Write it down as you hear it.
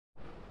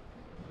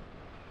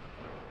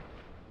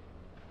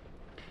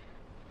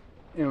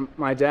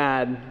My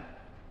dad,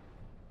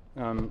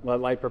 let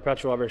light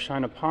perpetual ever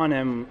shine upon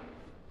him,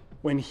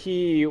 when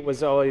he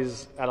was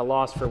always at a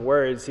loss for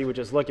words, he would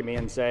just look at me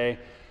and say,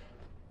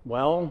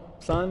 "Well,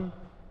 son?"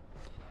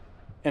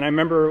 And I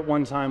remember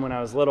one time when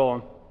I was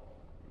little,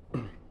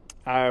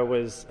 I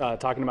was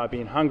talking about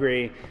being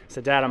hungry. I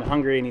said, "Dad, I'm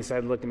hungry." And he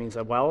looked at me and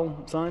said,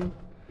 "Well, son,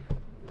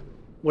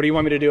 what do you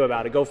want me to do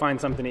about it? Go find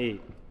something to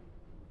eat."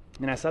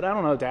 And I said, "I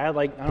don't know, Dad,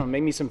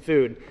 make me some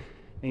food."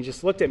 And he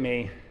just looked at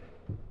me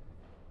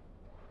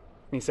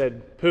and he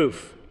said,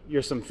 "Poof,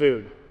 you're some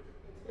food."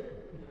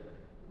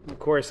 Of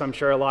course, I'm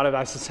sure a lot of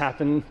us has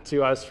happened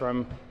to us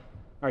from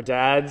our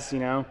dads,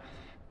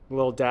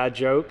 little dad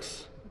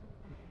jokes.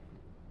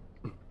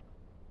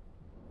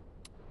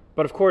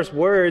 But of course,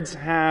 words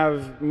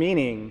have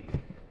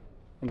meaning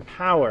and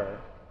power.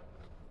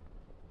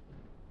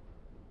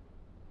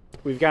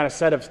 We've got a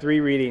set of 3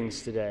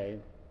 readings today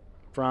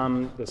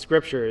from the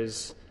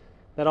Scriptures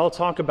that all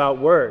talk about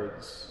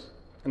words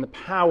and the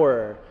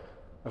power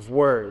of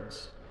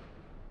words.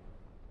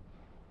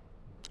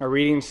 Our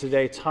readings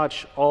today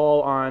touch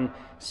all on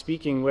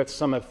speaking with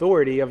some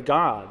authority of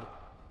God,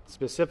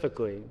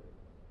 specifically.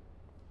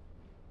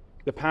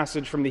 The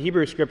passage from the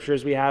Hebrew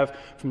Scriptures we have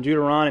from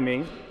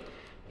Deuteronomy,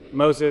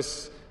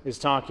 Moses is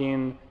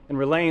talking and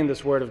relaying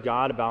this word of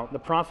God about the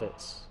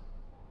prophets,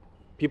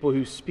 people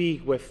who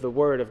speak with the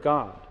word of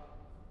God.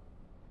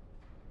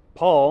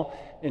 Paul,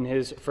 in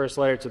his first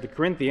letter to the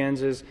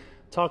Corinthians, is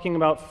talking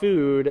about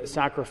food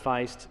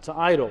sacrificed to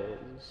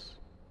idols.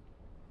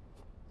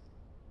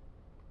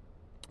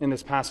 In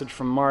this passage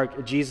from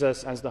Mark,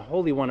 Jesus, as the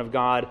Holy One of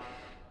God,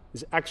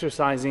 is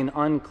exorcising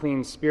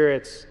unclean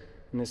spirits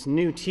in this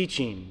new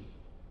teaching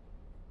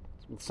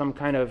with some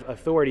kind of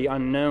authority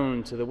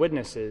unknown to the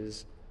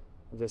witnesses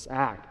of this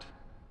act.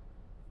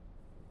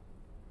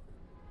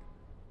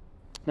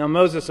 Now,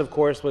 Moses, of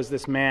course, was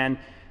this man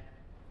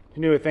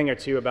who knew a thing or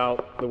two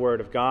about the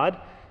Word of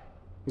God.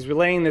 He's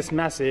relaying this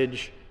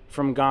message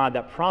from God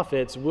that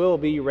prophets will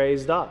be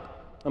raised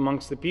up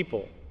amongst the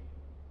people,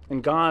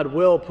 and God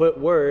will put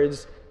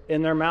words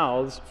in their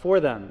mouths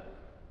for them.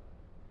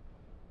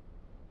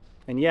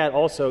 And yet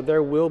also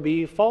there will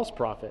be false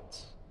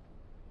prophets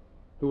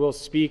who will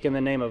speak in the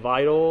name of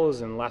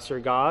idols and lesser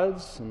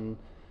gods, and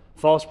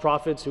false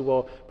prophets who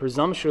will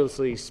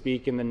presumptuously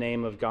speak in the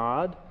name of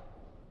God,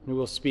 who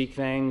will speak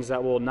things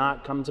that will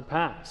not come to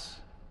pass.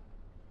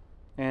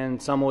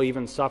 And some will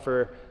even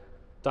suffer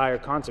dire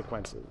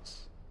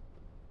consequences,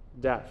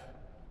 death.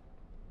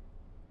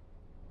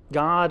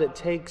 God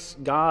takes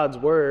God's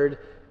word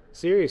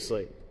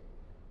seriously.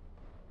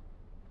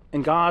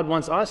 And God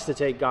wants us to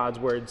take God's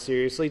word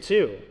seriously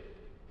too,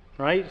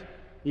 right?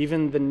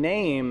 Even the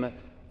name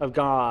of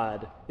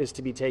God is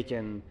to be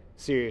taken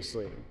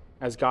seriously,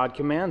 as God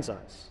commands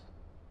us.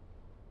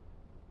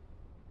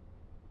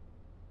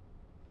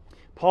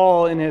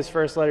 Paul, in his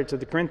first letter to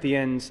the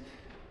Corinthians,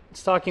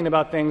 is talking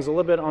about things a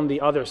little bit on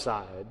the other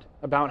side,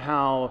 about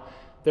how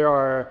there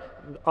are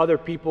other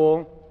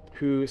people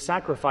who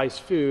sacrifice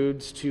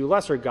foods to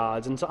lesser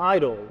gods and to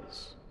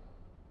idols.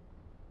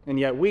 And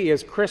yet we,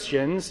 as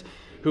Christians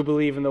who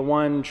believe in the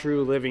one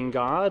true living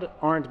God,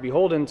 aren't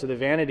beholden to the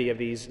vanity of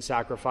these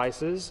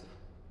sacrifices,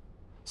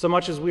 so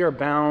much as we are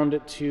bound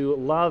to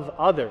love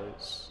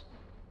others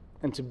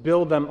and to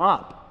build them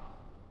up,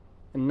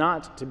 and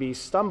not to be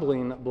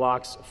stumbling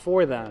blocks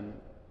for them,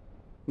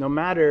 no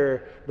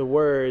matter the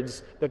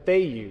words that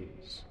they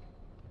use.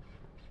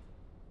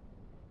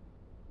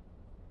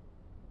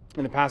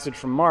 In the passage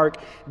from Mark,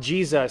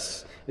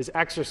 Jesus is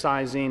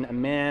exorcising a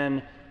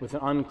man with an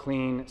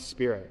unclean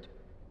spirit.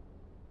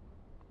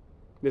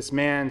 This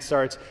man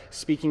starts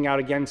speaking out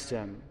against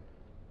him,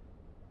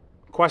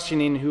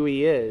 questioning who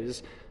he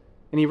is,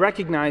 and he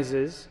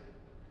recognizes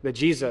that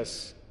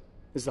Jesus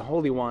is the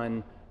Holy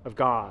One of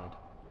God.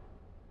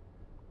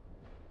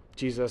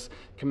 Jesus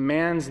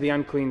commands the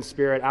unclean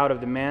spirit out of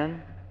the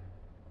man,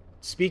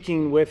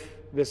 speaking with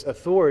this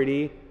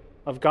authority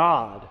of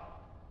God,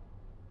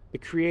 the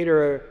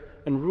creator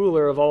and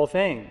ruler of all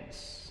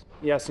things,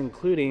 yes,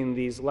 including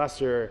these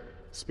lesser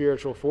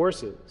spiritual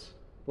forces,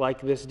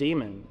 like this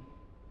demon.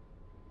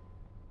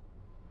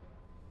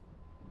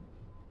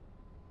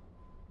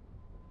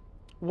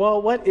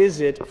 Well, what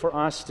is it for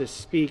us to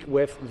speak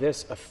with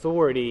this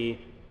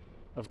authority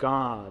of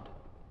God?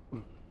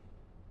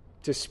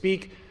 To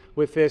speak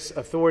with this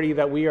authority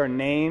that we are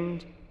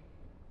named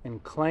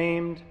and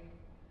claimed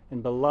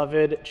and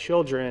beloved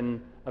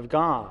children of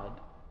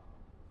God,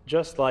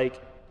 just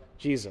like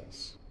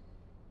Jesus.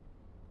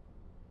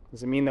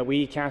 Does it mean that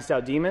we cast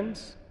out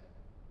demons?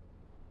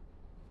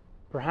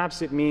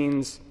 Perhaps it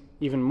means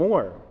even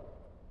more.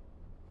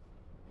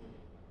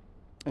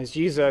 As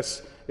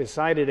Jesus is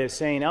cited as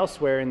saying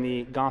elsewhere in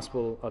the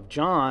Gospel of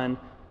John,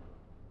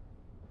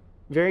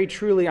 "Very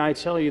truly I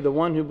tell you, the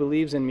one who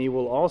believes in me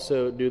will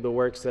also do the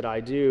works that I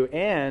do,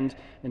 and,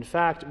 in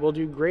fact, will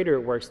do greater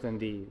works than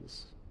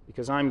these,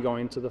 because I'm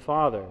going to the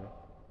Father.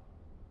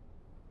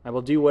 I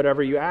will do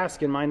whatever you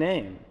ask in my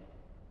name,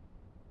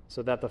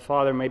 so that the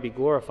Father may be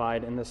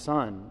glorified in the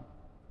Son.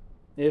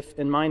 If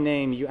in my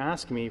name you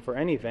ask me for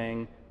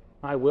anything,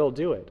 I will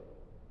do it.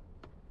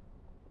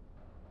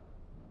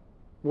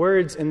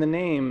 Words in the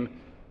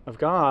name of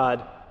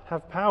God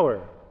have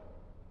power.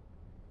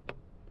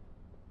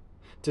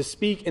 To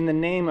speak in the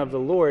name of the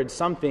Lord,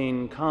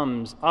 something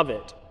comes of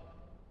it,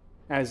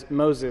 as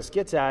Moses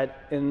gets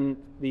at in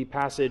the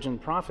passage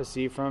and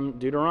prophecy from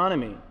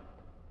Deuteronomy.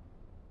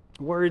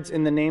 Words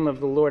in the name of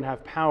the Lord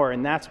have power,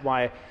 and that's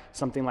why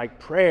something like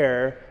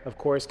prayer, of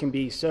course, can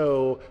be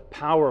so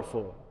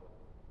powerful.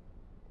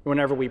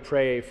 Whenever we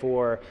pray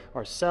for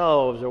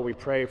ourselves or we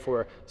pray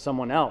for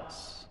someone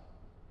else.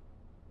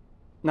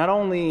 Not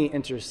only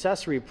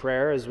intercessory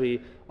prayer, as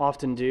we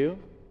often do,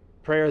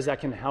 prayers that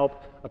can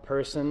help a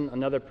person,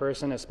 another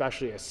person,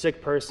 especially a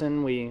sick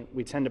person, we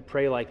tend to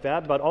pray like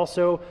that, but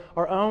also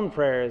our own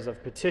prayers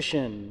of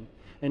petition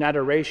and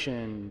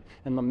adoration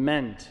and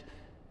lament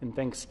and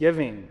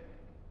thanksgiving.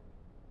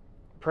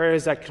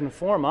 Prayers that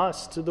conform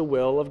us to the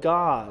will of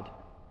God.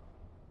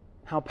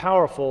 How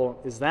powerful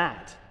is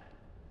that?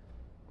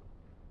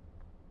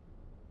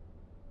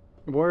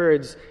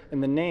 Words in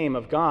the name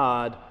of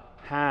God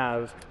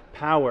have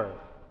power.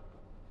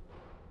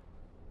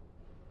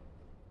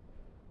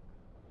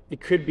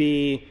 It could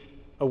be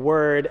a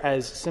word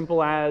as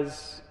simple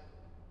as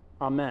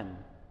amen.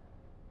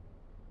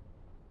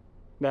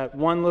 That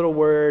one little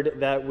word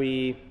that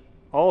we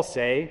all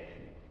say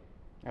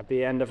at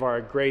the end of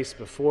our grace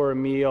before a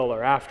meal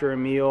or after a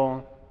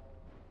meal,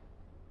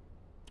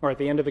 or at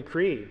the end of the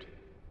creed,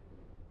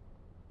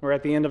 or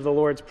at the end of the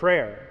Lord's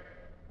Prayer,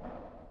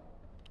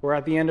 or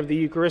at the end of the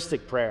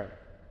Eucharistic prayer,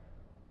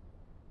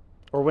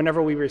 or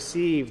whenever we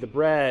receive the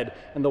bread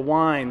and the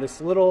wine,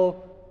 this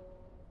little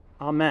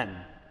amen.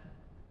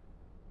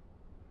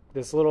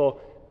 This little,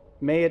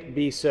 may it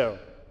be so.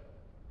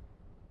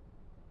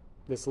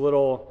 This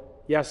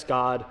little, yes,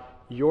 God,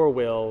 your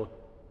will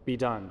be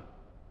done.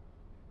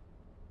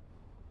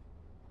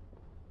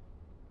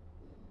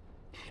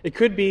 It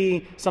could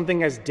be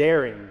something as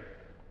daring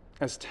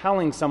as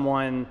telling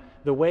someone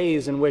the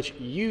ways in which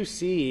you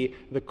see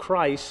the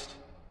Christ,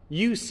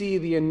 you see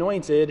the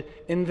anointed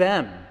in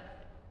them.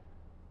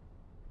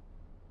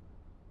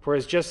 For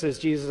just as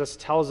Jesus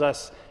tells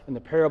us in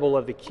the parable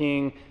of the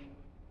king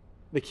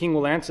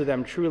will answer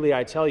them, truly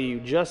I tell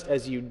you, just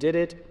as you did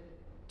it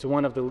to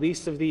one of the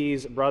least of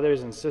these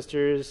brothers and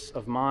sisters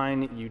of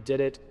mine, you did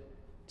it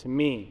to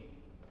me.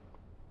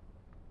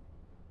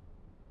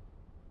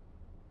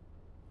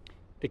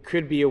 It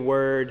could be a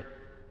word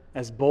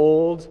as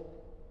bold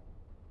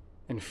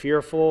and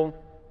fearful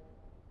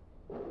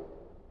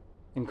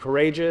and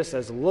courageous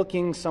as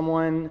looking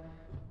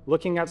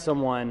at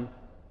someone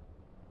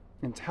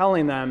and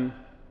telling them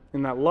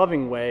in that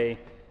loving way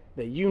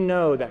that you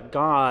know that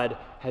God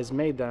has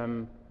made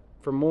them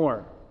for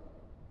more.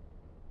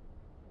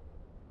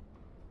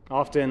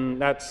 Often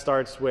that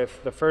starts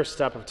with the first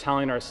step of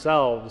telling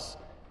ourselves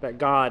that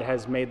God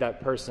has made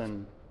that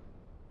person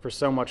for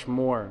so much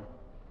more.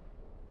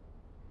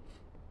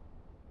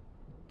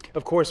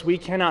 Of course, we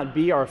cannot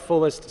be our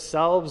fullest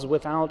selves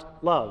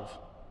without love,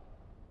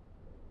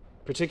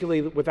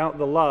 particularly without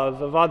the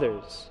love of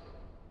others,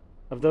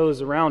 of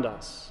those around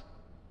us.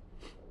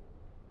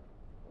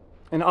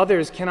 And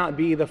others cannot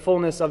be the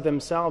fullness of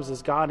themselves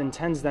as God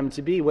intends them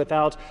to be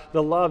without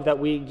the love that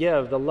we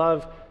give, the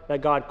love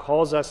that God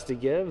calls us to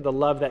give, the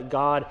love that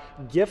God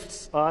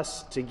gifts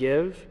us to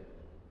give.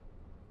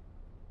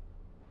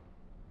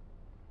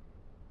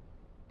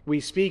 We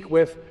speak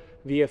with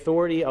the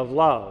authority of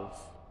love,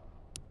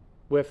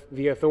 with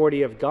the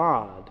authority of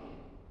God.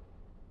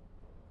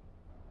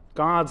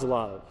 God's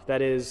love,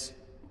 that is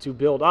to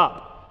build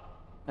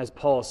up, as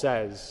Paul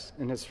says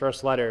in his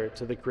first letter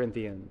to the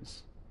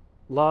Corinthians.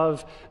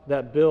 Love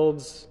that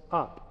builds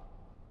up.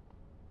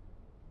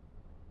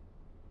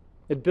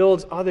 It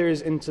builds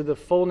others into the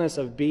fullness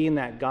of being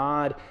that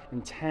God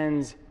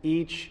intends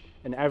each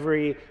and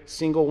every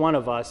single one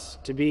of us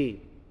to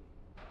be.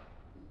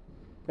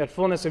 That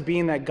fullness of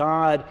being that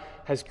God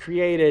has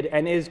created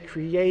and is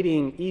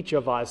creating each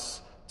of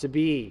us to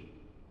be.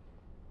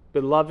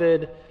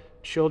 Beloved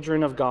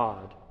children of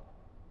God,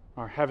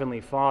 our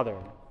Heavenly Father.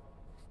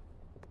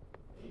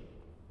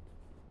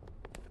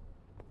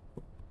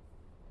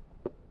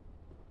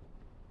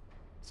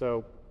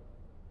 So,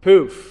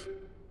 poof,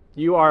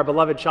 you are a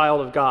beloved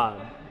child of God.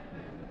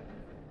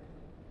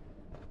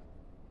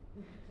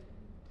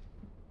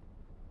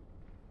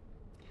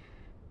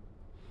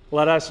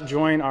 Let us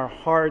join our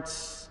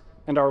hearts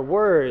and our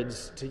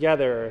words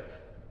together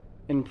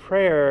in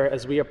prayer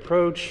as we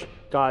approach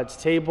God's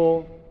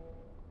table,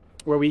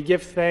 where we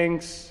give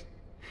thanks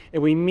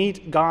and we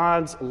meet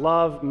God's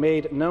love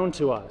made known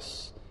to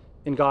us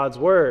in God's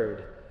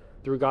word,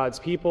 through God's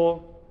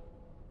people,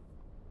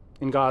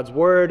 in God's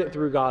word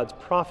through God's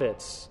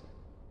prophets,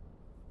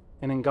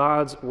 and in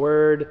God's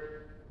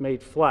word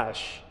made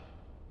flesh,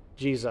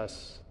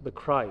 Jesus the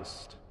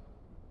Christ.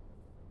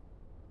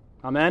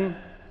 Amen.